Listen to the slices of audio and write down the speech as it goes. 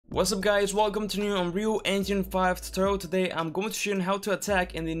What's up guys, welcome to new Unreal Engine 5 tutorial. Today I'm going to show you how to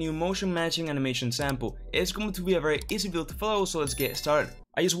attack in the new motion matching animation sample. It's going to be a very easy video to follow, so let's get started.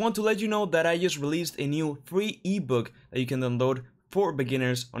 I just want to let you know that I just released a new free ebook that you can download for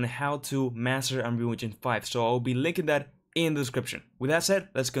beginners on how to master Unreal Engine 5, so I'll be linking that in the description. With that said,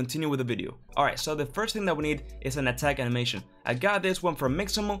 let's continue with the video. Alright, so the first thing that we need is an attack animation. I got this one from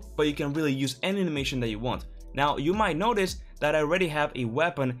Mixamo, but you can really use any animation that you want. Now, you might notice that I already have a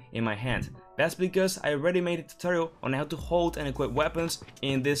weapon in my hand. That's because I already made a tutorial on how to hold and equip weapons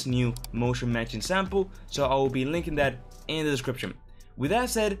in this new motion matching sample, so I will be linking that in the description. With that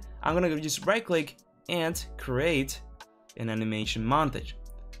said, I'm gonna just right click and create an animation montage.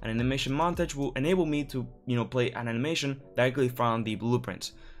 An animation montage will enable me to, play an animation directly from the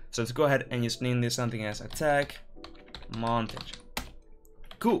blueprints. So let's go ahead and just name this something as attack montage.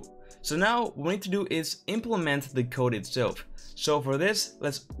 Cool. So now what we need to do is implement the code itself. So for this,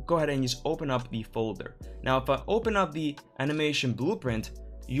 let's go ahead and just open up the folder. Now if I open up the animation blueprint,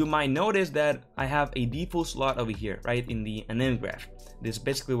 you might notice that I have a default slot over here, right, in the anim graph. This is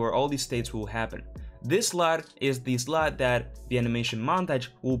basically where all these states will happen. This slot is the slot that the animation montage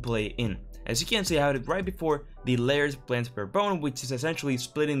will play in. As you can see, I have it right before the layers blend per bone, which is essentially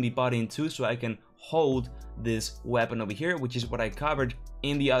splitting the body in two so I can hold this weapon over here, which is what I covered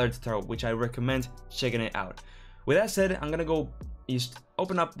in the other tutorial, which I recommend checking it out. With that said, I'm gonna go just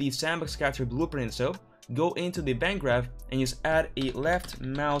open up the sandbox character blueprint itself, go into the band graph and just add a left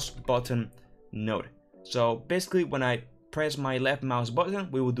mouse button node. So basically when I press my left mouse button,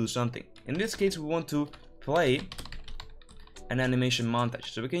 we will do something. In this case, we want to play an animation montage.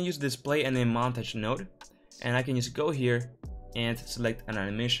 So we can use this play anim montage node, and I can just go here and select an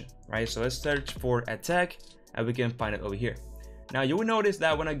animation, right? So let's search for attack and we can find it over here. Now you will notice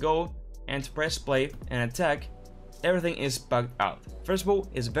that when I go and press play and attack, everything is bugged out. First of all,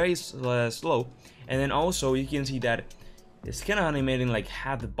 it's very slow, and then also you can see that it's kind of animating like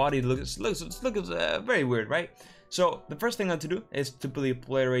half the body. Looks very weird, right? So the first thing I have to do is to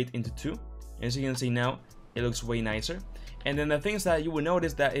polarate into two. As you can see now, it looks way nicer. And then the things that you will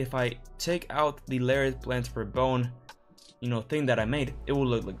notice that if I take out the layered blends per bone, thing that I made, it will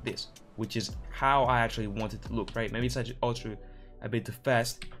look like this, which is how I actually want it to look, right? Maybe it's actually also a bit too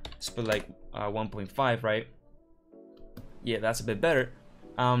fast. Let's put like 1.5, right? Yeah, that's a bit better.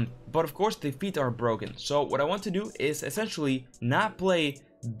 But of course the feet are broken. So what I want to do is essentially not play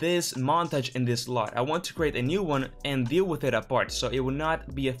this montage in this slot. I want to create a new one and deal with it apart, so it will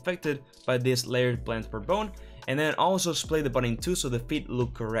not be affected by this layered blends per bone. And then also split the body in two so the feet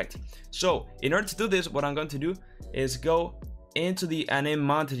look correct. So in order to do this, what I'm going to do is go into the anim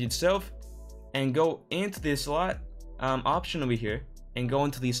montage itself and go into the slot option over here and go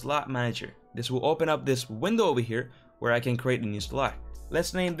into the slot manager. This will open up this window over here where I can create a new slot.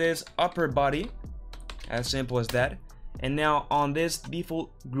 Let's name this upper body, as simple as that. And now on this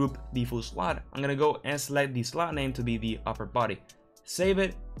default slot, I'm gonna go and select the slot name to be the upper body. Save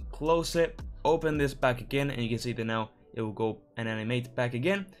it, close it, open this back again, and you can see that now it will go and animate back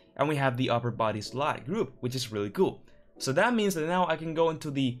again, and we have the upper body slot group, which is really cool. So that means that now I can go into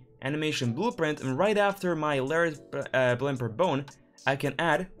the animation blueprint, and right after my layered blend per bone, I can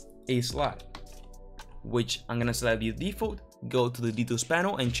add a slot, which I'm gonna select the default, go to the details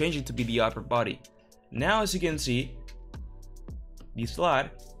panel and change it to be the upper body. Now as you can see, the slot,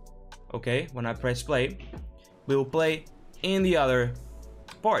 okay, when I press play, will play in the other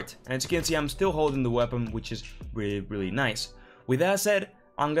part. And as you can see, I'm still holding the weapon, which is really nice. With that said,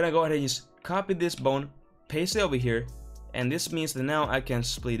 I'm gonna go ahead and just copy this bone, paste it over here, and this means that now I can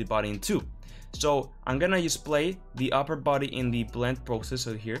split the body in two. So I'm gonna just play the upper body in the blend process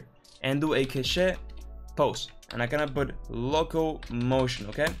over here and do a quixel pose, and I'm gonna put locomotion.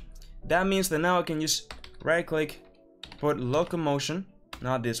 Okay, that means that now I can just right click, put locomotion,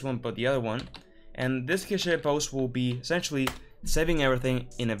 not this one but the other one, and this quixel pose will be essentially saving everything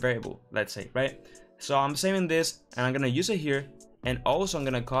in a variable, let's say, right? So I'm saving this and I'm gonna use it here, and also I'm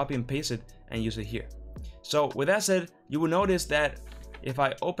gonna copy and paste it and use it here. So with that said, you will notice that if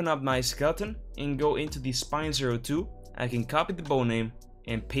I open up my skeleton and go into the spine 02, I can copy the bone name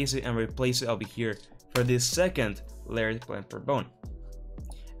and paste it and replace it over here for this second layered blend per bone.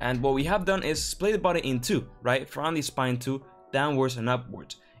 And what we have done is split the body in two, right? From the spine 2 downwards and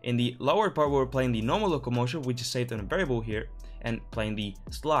upwards. In the lower part, we're playing the normal locomotion, which is saved on a variable here, and playing the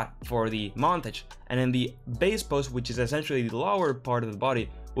slot for the montage. And in the base pose, which is essentially the lower part of the body,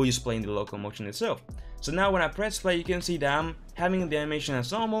 we're just playing the locomotion itself. So now when I press play, you can see that I'm having the animation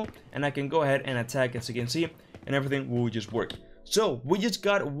as normal, and I can go ahead and attack, as you can see, and everything will just work. So we just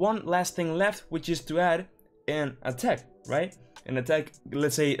got one last thing left, which is to add an attack, right? an attack,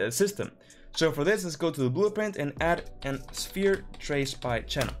 let's say a system. So for this, let's go to the blueprint and add a sphere trace by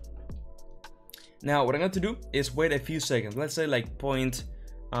channel. Now what I'm going to do is wait a few seconds, let's say like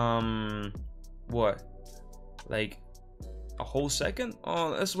like a whole second. Oh,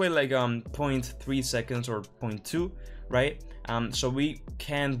 let's wait like 0.3 seconds or 0.2, right? So we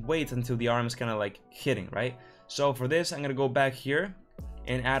can't wait until the arm is kind of like hitting, right? So for this, I'm gonna go back here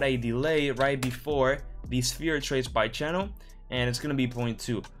and add a delay right before the sphere trace by channel, and it's gonna be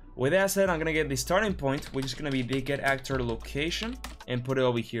 0.2. With that said, I'm gonna get the starting point, which is gonna be the get actor location, and put it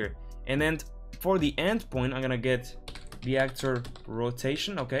over here. And then for the end point, I'm gonna get the actor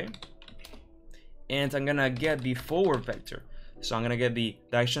rotation, okay? And I'm gonna get the forward vector. So I'm gonna get the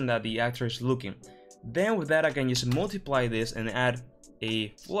direction that the actor is looking. Then with that, I can just multiply this and add a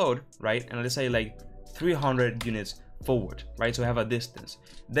float, right? And let's say like 300 units forward, right? So I have a distance.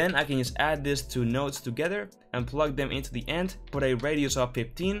 Then I can just add these two nodes together and plug them into the end, put a radius of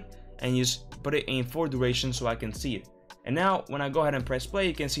 15, and just put it in for duration so I can see it. And now when I go ahead and press play,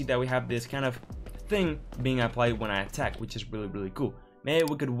 you can see that we have this kind of thing being applied when I attack, which is really cool. Maybe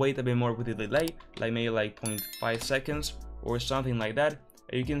we could wait a bit more with the delay, like maybe like 0.5 seconds or something like that.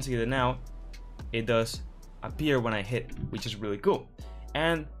 And you can see that now it does appear when I hit, which is really cool.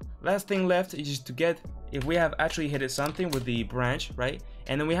 And last thing left is just to get if we have actually hit something with the branch, right?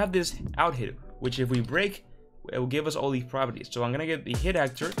 And then we have this out hit, which if we break, it will give us all these properties. So I'm gonna get the hit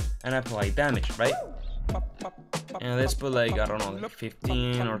actor and apply damage, right? And let's put like, I don't know, like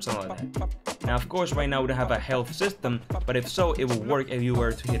 15 or something like that. Now of course right now we don't have a health system, but if so, it will work if you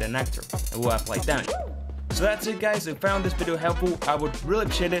were to hit an actor. It will apply damage. So that's it guys, if you found this video helpful, I would really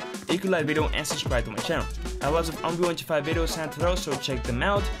appreciate it if you could like the video and subscribe to my channel. I have lots of Unreal Engine 5 videos sent to those, so check them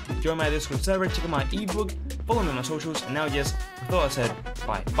out. Join my Discord server, check out my ebook, follow me on my socials, and now just, with all I said,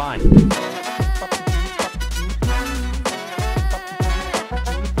 bye.